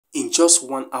just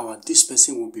 1 hour, this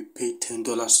person will be paid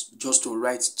 $10 just to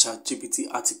write ChatGPT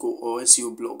article or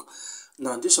SEO blog.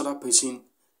 Now this other person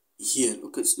here,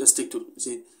 okay, let's take to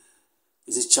say,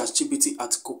 is it ChatGPT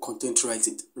article content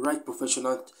writing? Write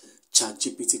professional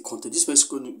ChatGPT content. This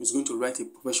person is going to write a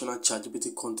professional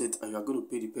ChatGPT content, and you are going to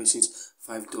pay the person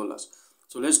 $5.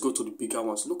 So let's go to the bigger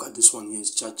ones. Look at this one here.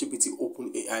 It's ChatGPT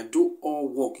OpenAI. Do all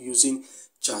work using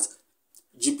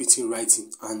ChatGPT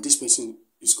writing, and this person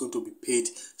is going to be paid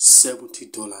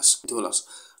 $70.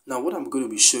 Now what I'm going to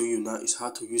be showing you now is how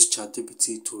to use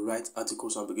ChatGPT to write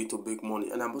articles and begin to make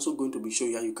money. And I'm also going to be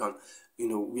showing you how you can,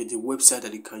 with the website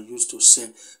that you can use to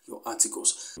sell your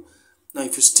articles. Now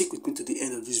if you stick with me to the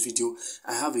end of this video,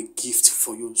 I have a gift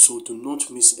for you, so do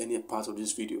not miss any part of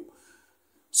this video.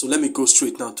 So let me go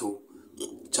straight now to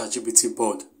ChatGPT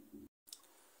board.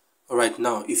 Alright,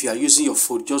 now if you are using your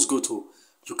phone, just go to,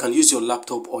 you can use your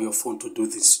laptop or your phone to do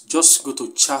this. Just go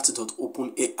to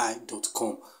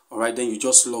chat.openai.com. Alright, then you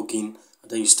just log in and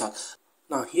then you start.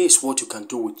 Now here is what you can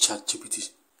do with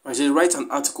ChatGPT. Right, so write an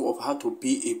article of how to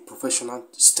be a professional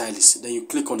stylist. Then you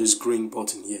click on this green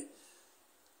button here.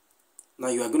 Now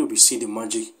you are going to be seeing the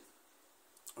magic.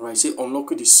 Alright, say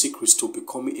unlocking the secrets to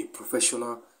becoming a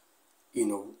professional,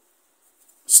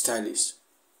 stylist.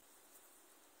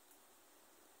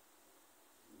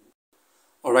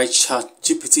 Alright,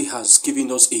 ChatGPT has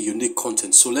given us a unique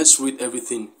content. So let's read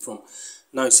everything from.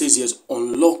 Now it says here,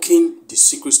 unlocking the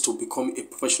secrets to becoming a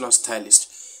professional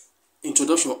stylist.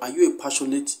 Introduction. Are you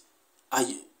passionate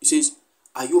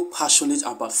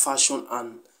about fashion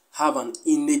and have an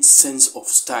innate sense of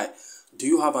style? Do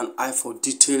you have an eye for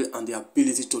detail and the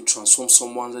ability to transform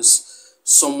someone's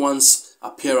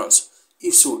appearance?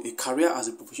 If so, a career as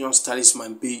a professional stylist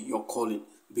might be your calling.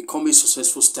 Becoming a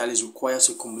successful stylist requires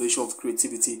a combination of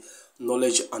creativity,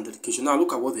 knowledge, and dedication. Now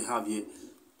look at what they have here.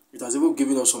 It has even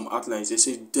given us some outlines. They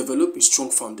say develop a strong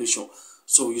foundation.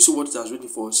 So you see what it has written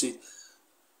for. It said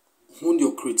hone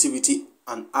your creativity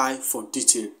and eye for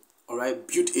detail. Alright,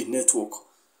 build a network.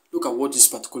 Look at what this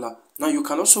particular. Now you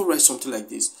can also write something like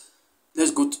this.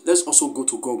 Let's also go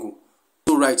to Google.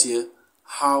 So right here,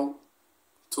 how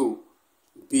to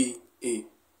be a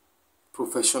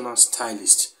professional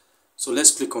stylist. So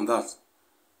let's click on that.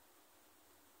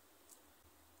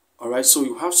 Alright, so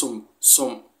you have some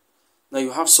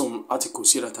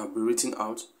articles here that have been written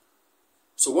out.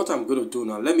 So what I'm going to do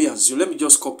now, let me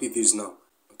just copy this now.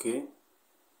 Okay,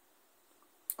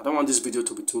 I don't want this video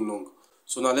to be too long.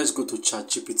 So now let's go to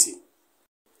ChatGPT.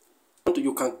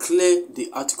 You can clear the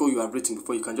article you have written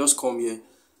before. You can just come here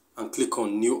and click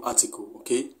on new article.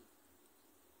 Okay,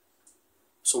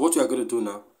 so what we are going to do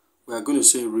now, we are going to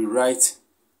say rewrite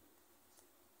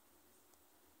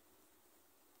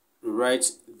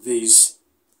this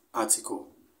article.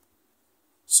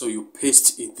 So you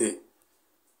paste it there.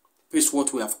 Paste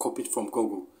what we have copied from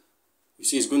Google. You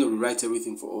see, it's going to rewrite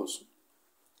everything for us.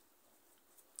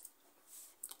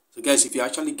 So guys, if you're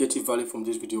actually getting value from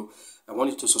this video, I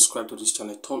want you to subscribe to this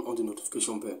channel, turn on the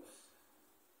notification bell.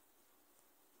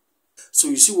 So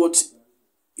you see what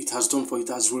it has done for it. It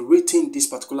has rewritten these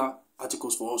particular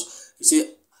articles for us. You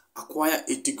see, acquire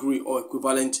a degree or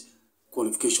equivalent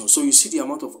qualification. So you see the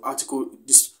amount of article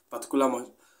this particular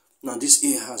one now this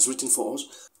AI has written for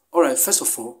us. Alright, first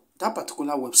of all, that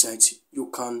particular website, you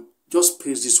can just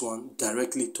paste this one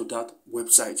directly to that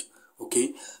website.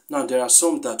 Okay, now there are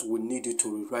some that will need you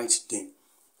to rewrite them.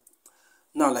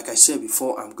 Now like I said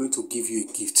before, I'm going to give you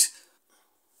a gift.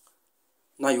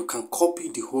 Now you can copy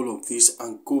the whole of this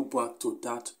and go back to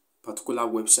that particular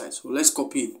website. So let's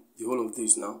copy the whole of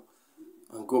this now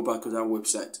and go back to that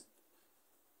website.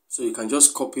 So you can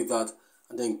just copy that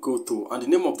and then go through, and the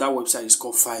name of that website is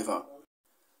called Fiverr.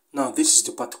 Now this is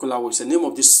the particular website. The name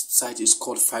of this site is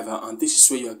called Fiverr, and this is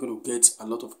where you are going to get a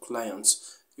lot of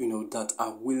clients, that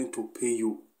are willing to pay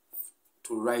you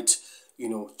to write,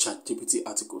 ChatGPT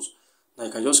articles. Now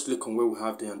you can just click on where we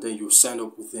have them and then you sign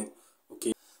up with them.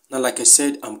 Okay. Now like I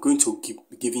said, I'm going to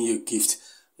be giving you a gift.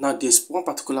 Now there's one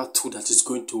particular tool that is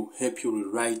going to help you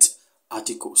rewrite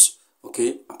articles.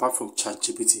 Okay, apart from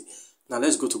ChatGPT. Now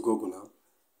let's go to Google now.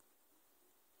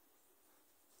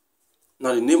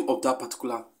 Now the name of that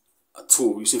particular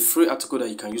tool is a free article that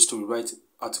you can use to rewrite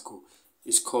article.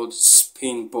 It's called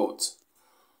Spinbot.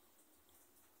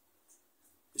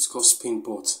 It's called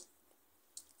Spinbot.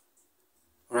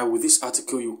 Alright, with this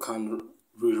article you can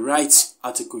rewrite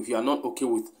article. If you are not okay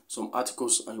with some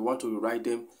articles and you want to rewrite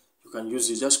them, you can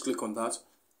use it. Just click on that.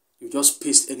 You just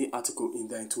paste any article in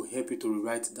there and it will help you to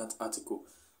rewrite that article.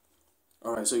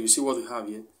 Alright, so you see what we have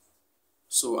here.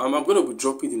 So I'm going to be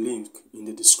dropping the link in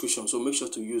the description, so make sure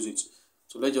to use it.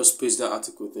 So let's just paste that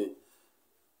article there.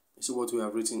 You see what we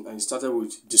have written, and it started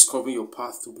with discovering your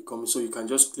path to becoming. So you can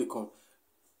just click on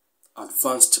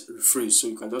advanced rephrase. So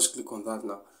you can just click on that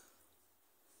now.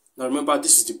 Now remember,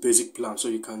 this is the basic plan, so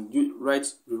you can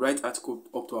rewrite article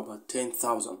up to about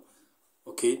 10,000.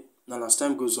 Okay. Now as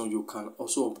time goes on, you can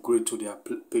also upgrade to their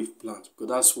paid plans, because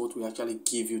that's what will actually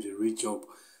give you the real job.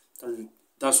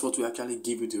 That's what will actually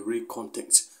give you the real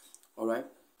content. All right.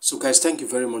 So guys, thank you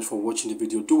very much for watching the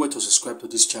video. Do wait to subscribe to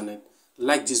this channel,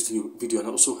 like this video, and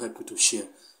also help me to share.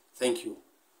 Thank you.